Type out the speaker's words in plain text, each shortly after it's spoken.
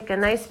a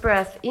nice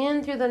breath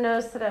in through the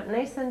nose, sit up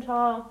nice and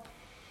tall.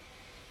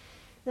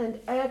 And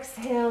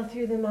exhale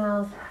through the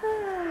mouth.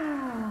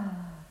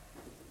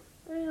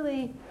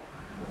 Really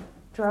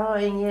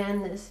drawing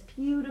in this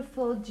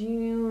beautiful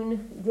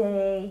June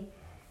day.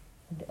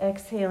 And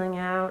exhaling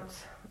out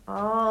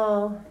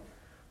all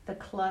the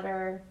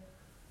clutter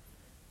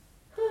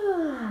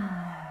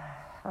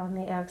on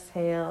the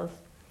exhales.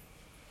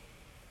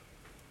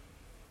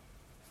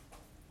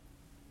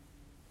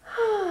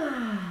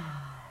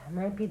 It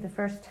might be the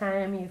first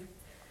time you've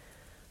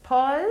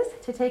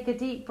paused to take a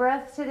deep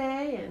breath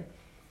today, and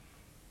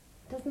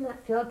doesn't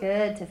that feel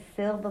good to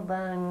fill the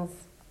lungs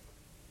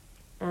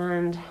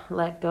and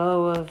let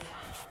go of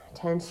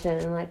tension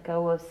and let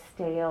go of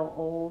stale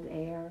old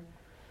air?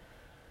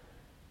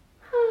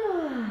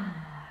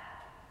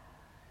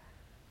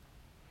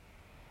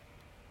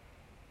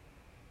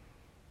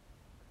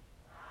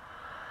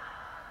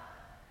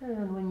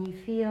 And when you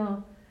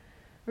feel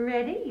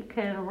ready, you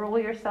can roll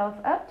yourself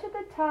up to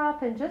the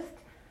top and just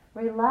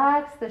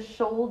relax the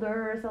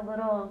shoulders a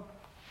little.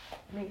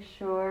 Make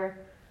sure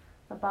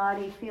the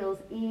body feels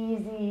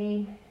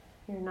easy.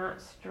 You're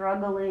not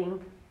struggling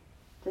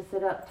to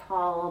sit up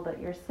tall, but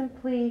you're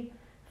simply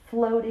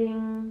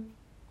floating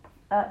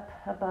up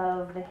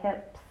above the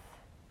hips.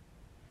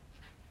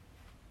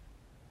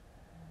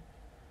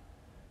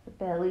 The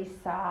belly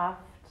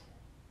soft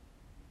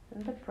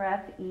and the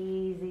breath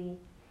easy.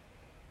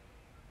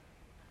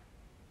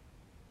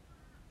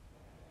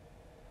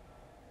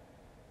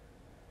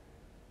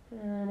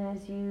 And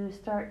as you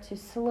start to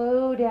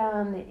slow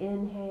down the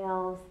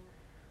inhales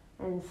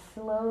and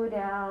slow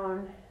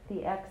down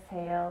the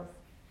exhales,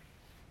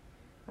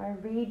 our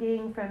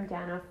reading from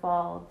Danna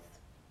Faulds.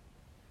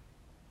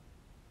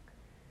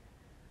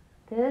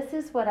 This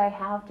is what I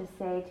have to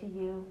say to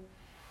you.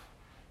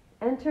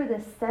 Enter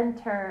the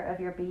center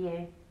of your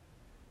being.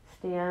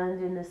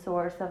 Stand in the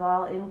source of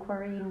all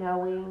inquiry,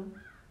 knowing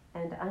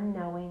and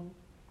unknowing.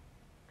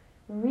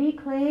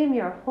 Reclaim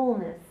your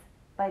wholeness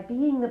by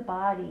being the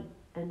body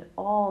and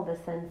all the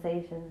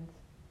sensations.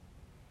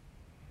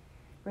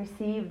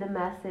 Receive the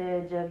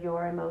message of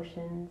your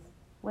emotions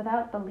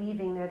without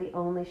believing they're the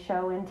only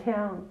show in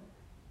town.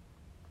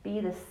 Be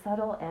the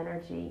subtle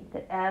energy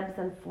that ebbs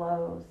and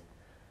flows,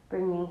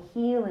 bringing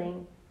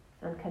healing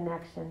and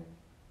connection.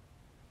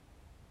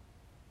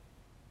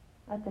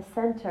 At the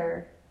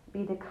center,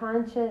 be the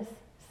conscious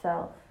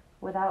self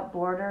without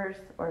borders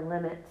or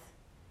limits.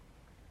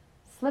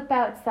 Slip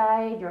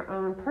outside your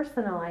own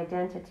personal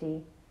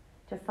identity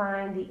to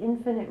find the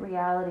infinite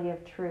reality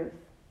of truth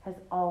has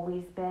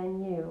always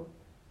been you.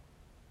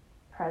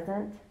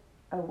 Present,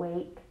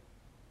 awake,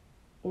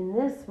 in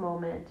this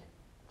moment,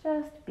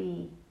 just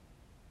be,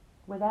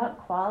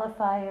 without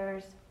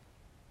qualifiers,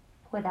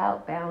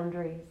 without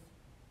boundaries.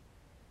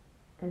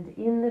 And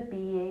in the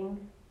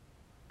being,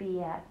 be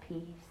at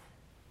peace.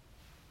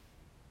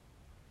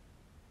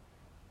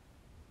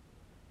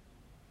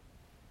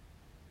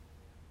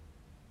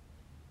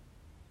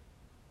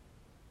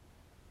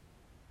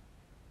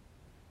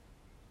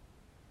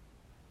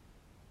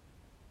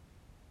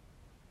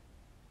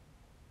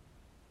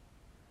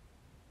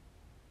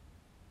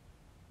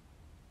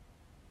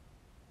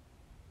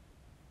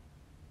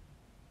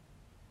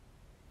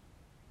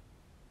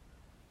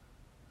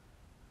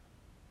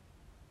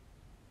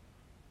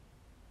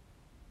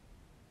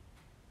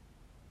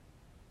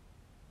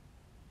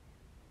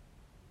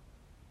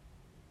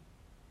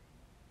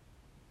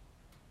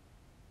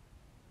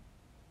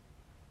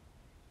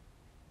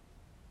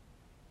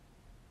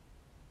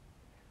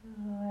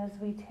 As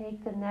we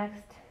take the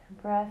next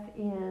breath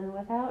in,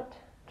 without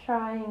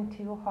trying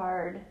too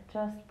hard,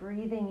 just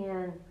breathing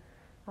in,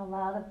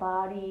 allow the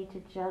body to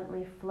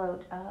gently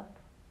float up.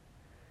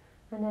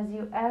 And as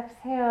you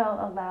exhale,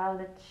 allow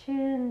the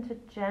chin to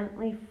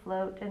gently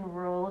float and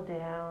roll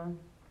down.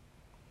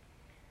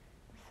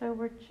 So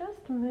we're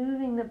just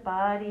moving the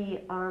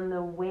body on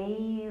the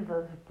wave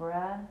of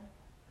breath.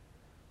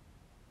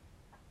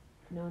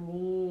 No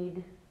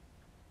need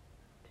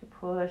to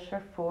push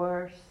or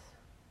force,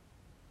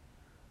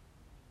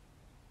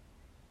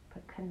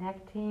 but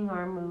connecting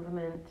our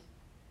movement,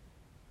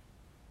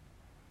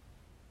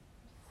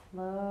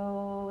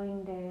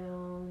 slowing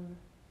down.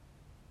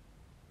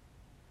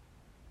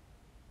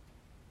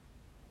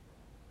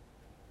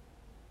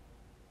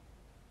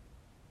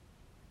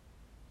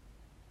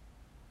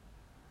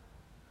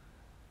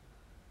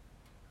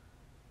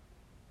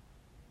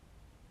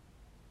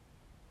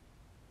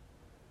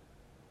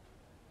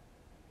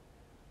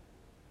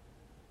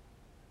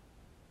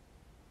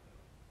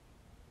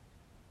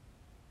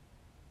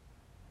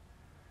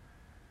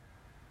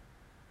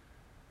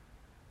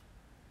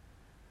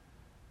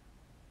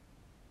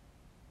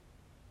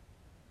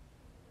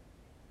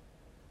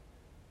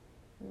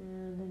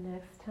 And the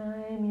next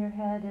time your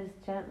head is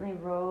gently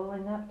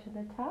rolling up to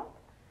the top,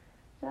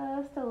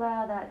 just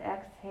allow that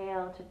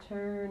exhale to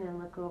turn and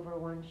look over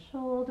one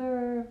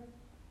shoulder.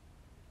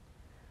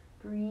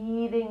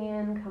 Breathing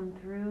in, come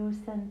through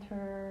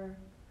center.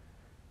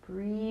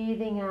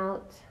 Breathing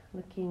out,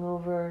 looking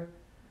over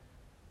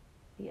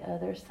The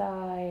other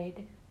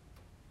side.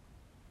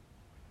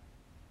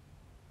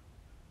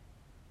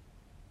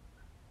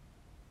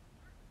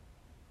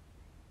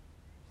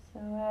 So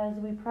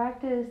as we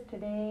practice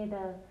today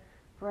the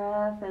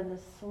breath and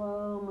the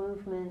slow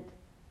movement,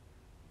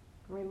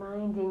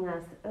 reminding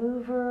us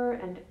over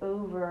and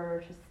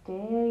over to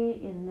stay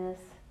in this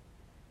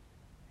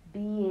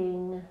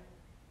being,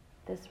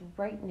 this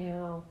right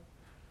now,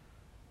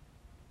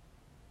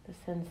 the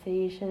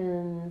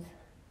sensations,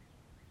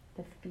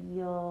 the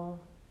feel.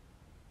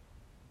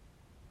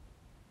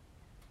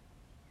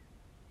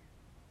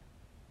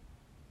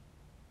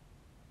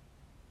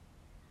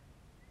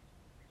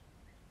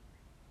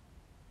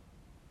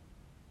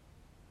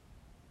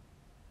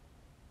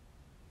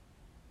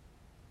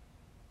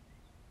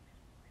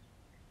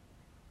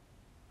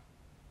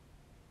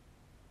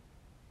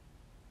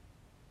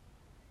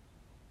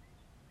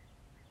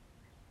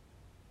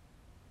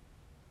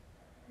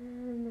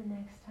 And the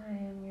next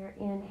time you're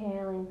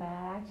inhaling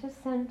back to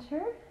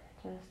center,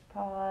 just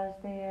pause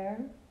there.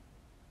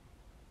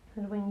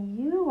 And when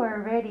you are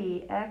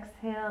ready,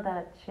 exhale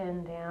that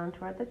chin down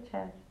toward the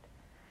chest.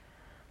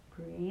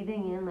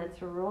 Breathing in,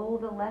 let's roll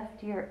the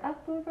left ear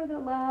up over the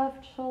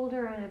left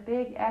shoulder and a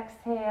big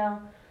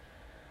exhale.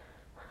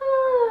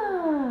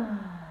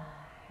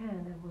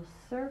 And then we'll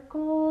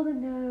circle the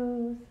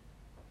nose,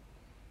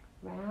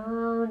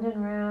 round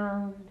and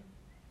round.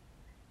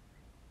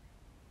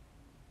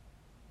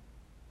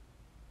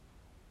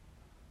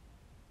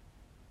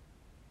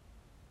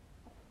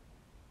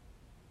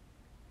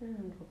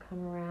 And we'll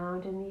come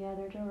around in the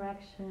other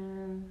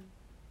direction.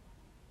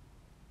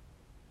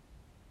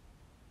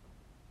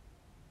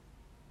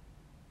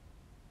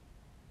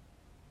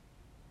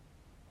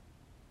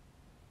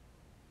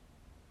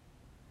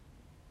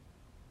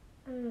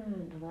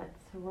 And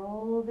let's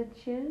roll the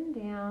chin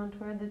down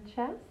toward the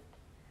chest.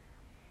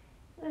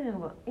 And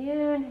we'll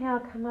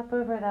inhale, come up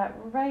over that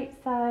right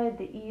side,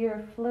 the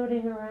ear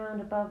floating around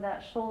above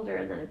that shoulder,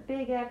 and then a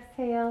big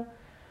exhale.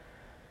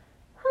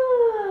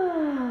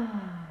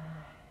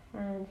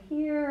 And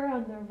here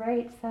on the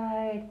right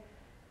side,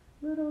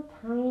 little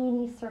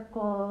tiny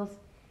circles,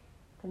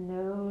 the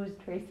nose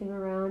tracing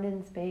around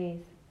in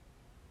space.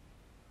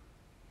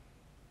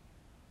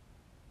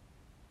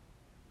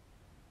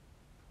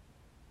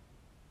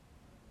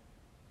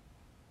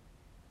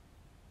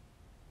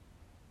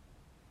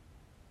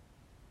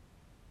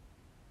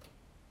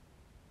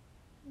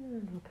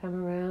 And we'll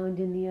come around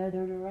in the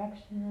other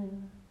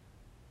direction.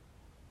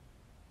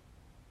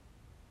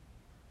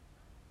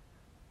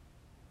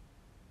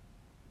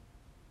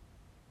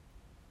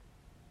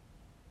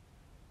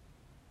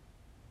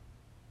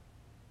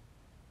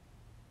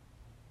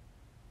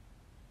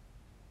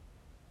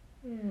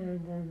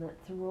 And then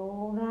let's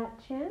roll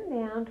that chin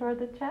down toward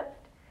the chest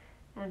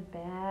and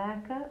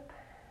back up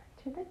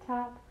to the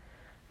top.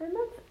 And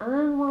let's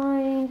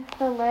unwind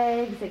the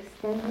legs,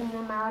 extending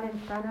them out in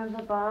front of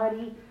the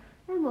body.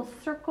 And we'll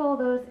circle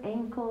those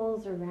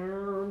ankles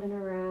around and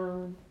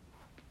around.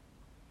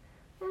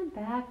 And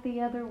back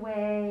the other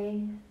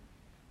way.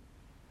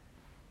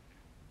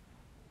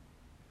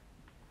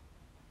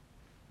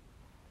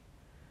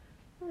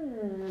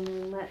 And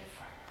then let's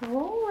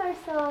roll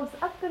ourselves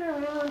up and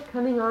around,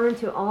 coming on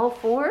to all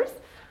fours.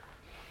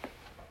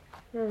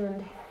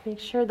 And make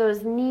sure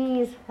those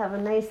knees have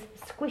a nice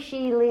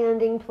squishy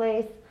landing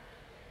place.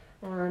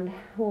 And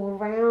we'll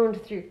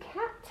round through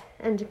cat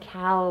and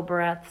cow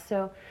breath.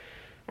 So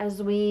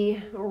as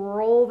we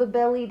roll the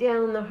belly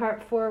down, the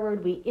heart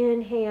forward, we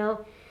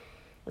inhale.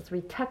 As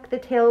we tuck the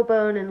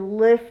tailbone and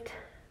lift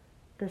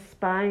the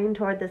spine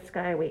toward the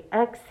sky, we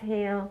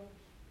exhale.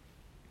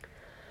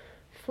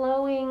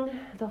 Flowing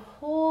the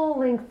whole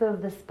length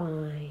of the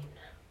spine.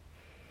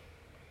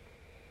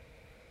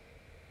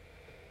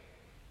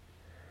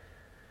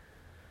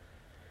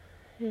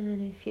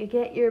 And if you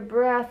get your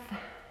breath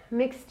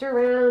mixed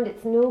around,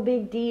 it's no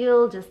big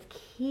deal. Just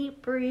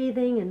keep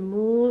breathing and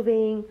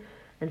moving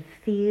and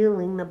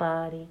feeling the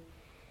body.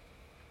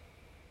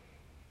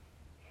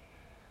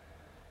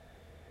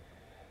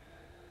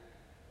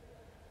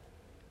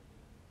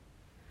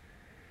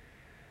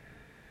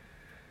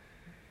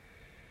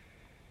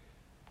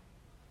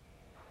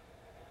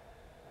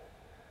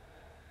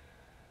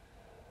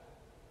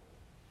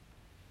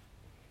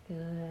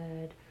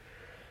 Good.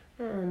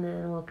 And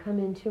then we'll come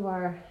into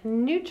our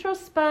neutral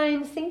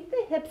spine. Sink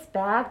the hips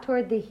back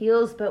toward the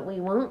heels, but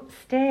we won't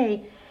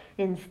stay.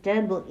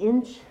 Instead, we'll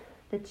inch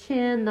the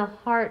chin, the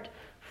heart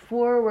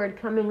forward,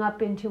 coming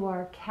up into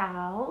our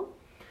cow.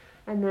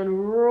 And then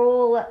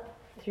roll up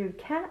through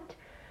cat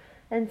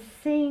and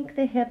sink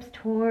the hips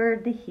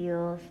toward the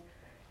heels.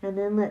 And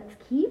then let's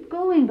keep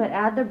going, but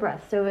add the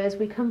breath. So as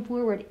we come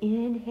forward,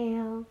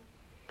 inhale.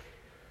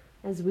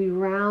 As we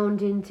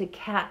round into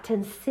cat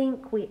and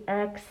sink, we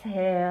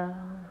exhale.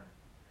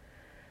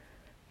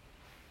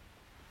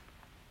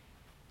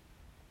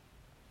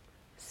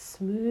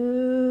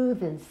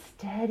 Smooth and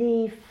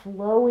steady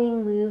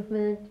flowing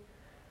movement.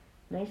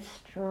 Nice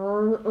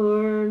strong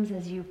arms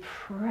as you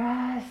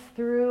press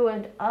through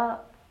and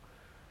up.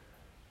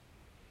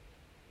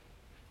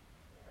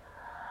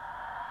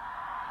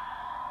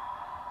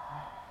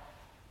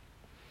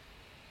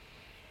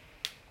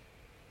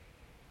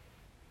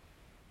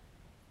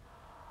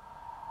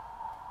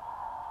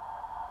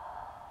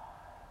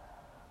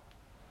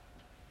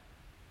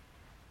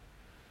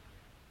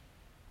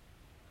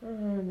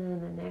 And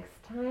then the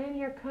next time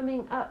you're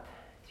coming up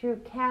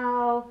through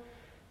cow,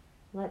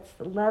 let's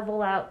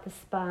level out the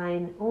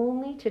spine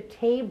only to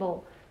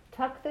table.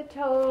 Tuck the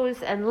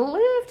toes and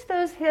lift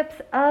those hips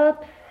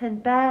up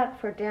and back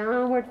for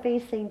downward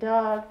facing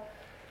dog.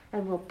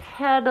 And we'll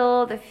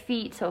pedal the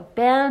feet. So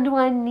bend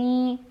one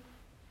knee,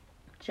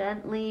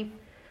 gently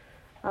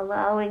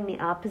allowing the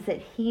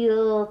opposite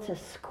heel to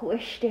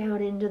squish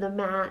down into the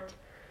mat.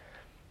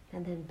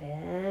 And then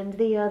bend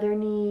the other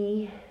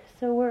knee.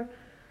 So we're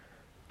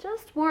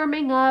just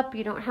warming up.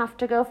 You don't have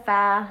to go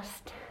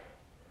fast.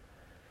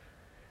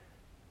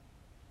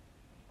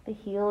 The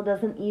heel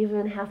doesn't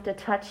even have to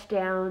touch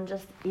down,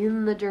 just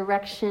in the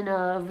direction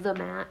of the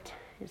mat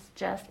is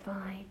just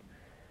fine.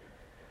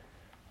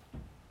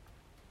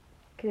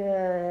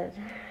 Good.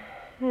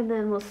 And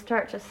then we'll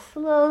start to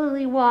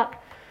slowly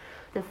walk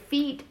the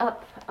feet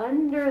up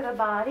under the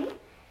body.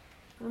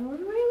 And we'll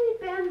really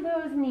bend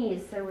those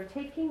knees. So we're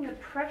taking the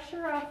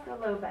pressure off the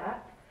low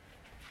back.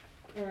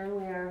 And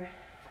we're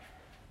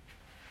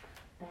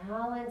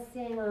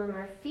balancing on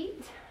our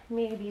feet.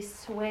 Maybe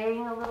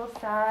swaying a little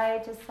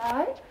side to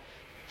side.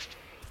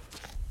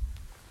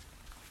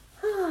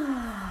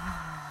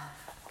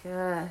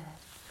 Good.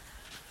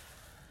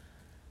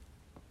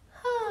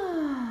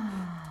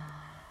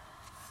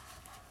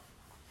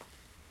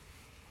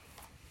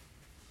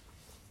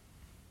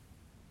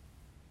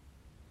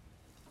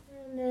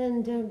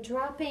 And then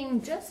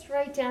dropping just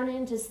right down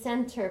into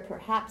center,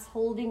 perhaps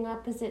holding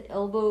opposite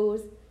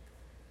elbows.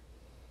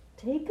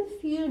 Take a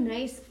few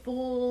nice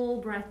full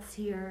breaths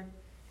here.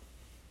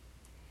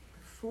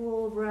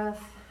 Full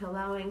breath,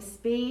 allowing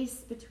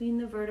space between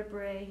the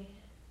vertebrae.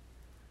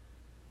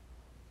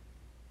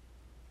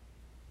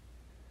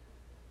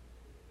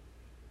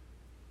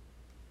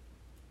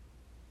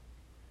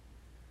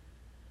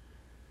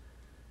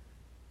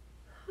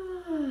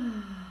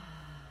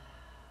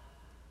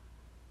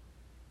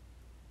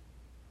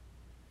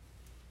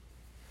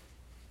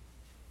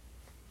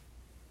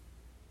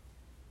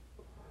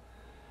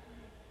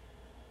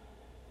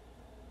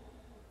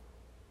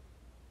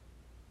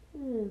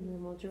 And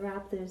then we'll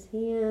drop those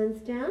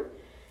hands down.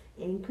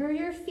 Anchor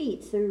your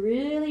feet. So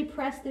really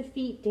press the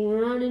feet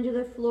down into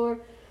the floor.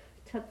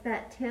 Tuck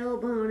that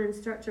tailbone and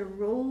start to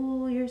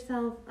roll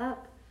yourself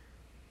up.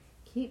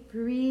 Keep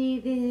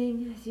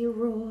breathing as you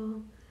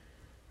roll.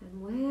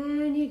 And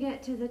when you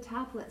get to the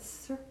top, let's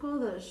circle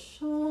those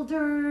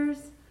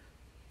shoulders.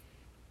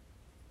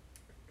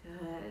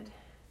 Good.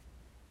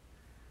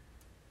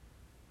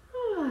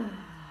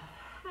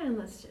 And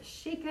let's just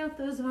shake out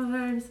those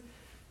arms.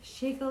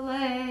 Shake a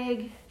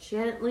leg,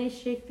 gently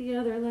shake the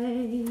other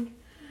leg.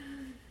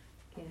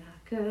 Yeah,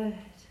 good.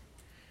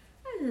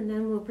 And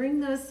then we'll bring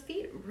those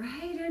feet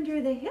right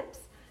under the hips.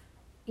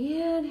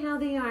 Inhale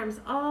the arms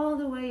all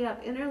the way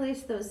up.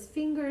 Interlace those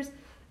fingers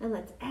and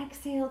let's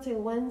exhale to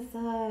one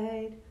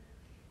side.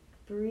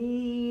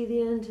 Breathe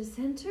into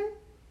center.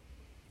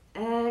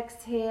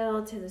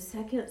 Exhale to the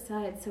second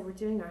side. So we're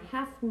doing our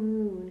half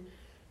moon.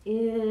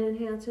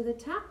 Inhale to the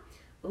top.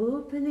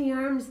 Open the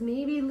arms,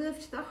 maybe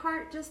lift the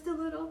heart just a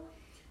little.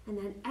 And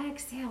then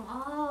exhale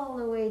all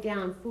the way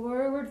down,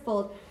 forward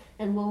fold.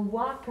 And we'll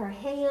walk our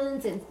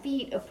hands and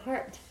feet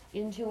apart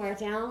into our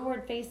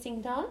downward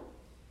facing dog.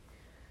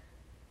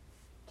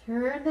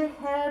 Turn the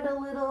head a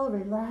little,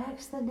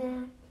 relax the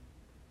neck.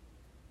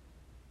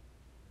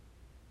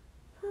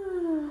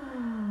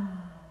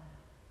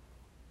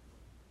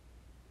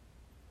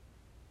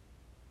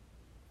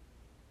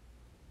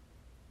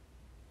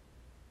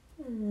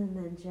 And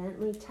then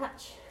gently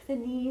touch the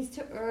knees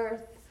to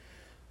earth.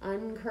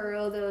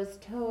 Uncurl those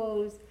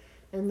toes.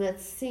 And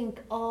let's sink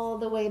all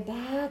the way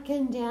back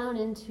and down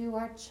into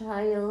our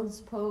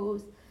child's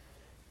pose.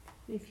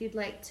 If you'd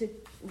like to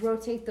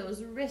rotate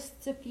those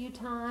wrists a few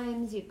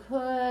times, you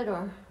could,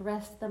 or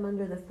rest them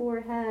under the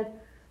forehead.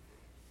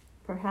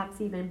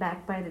 Perhaps even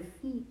back by the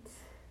feet.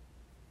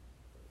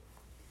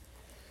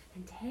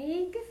 And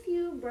take a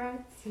few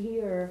breaths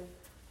here,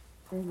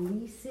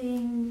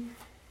 releasing.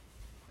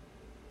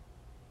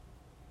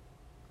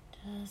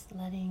 Just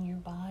letting your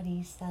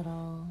body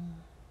settle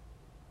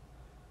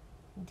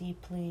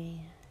deeply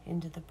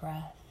into the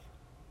breath.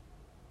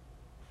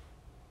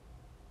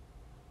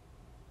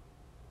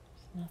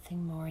 There's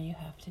nothing more you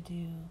have to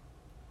do,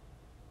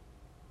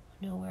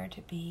 nowhere to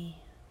be.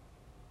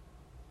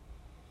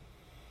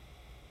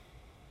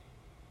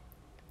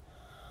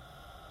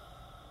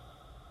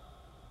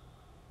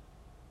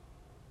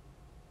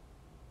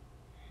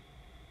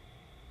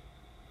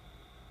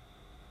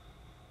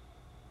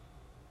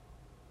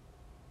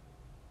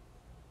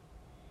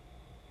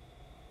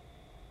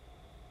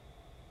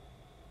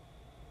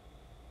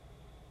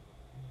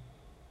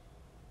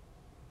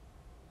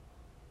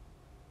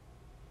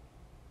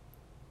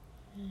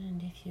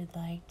 And if you'd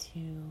like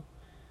to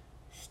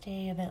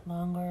stay a bit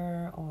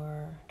longer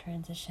or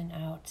transition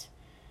out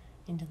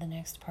into the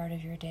next part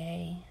of your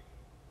day,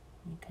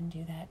 you can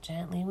do that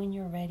gently when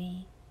you're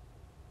ready.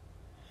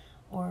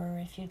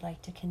 Or if you'd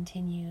like to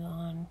continue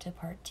on to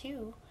part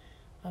 2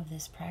 of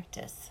this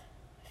practice,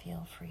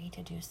 feel free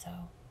to do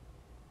so.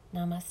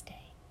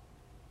 Namaste.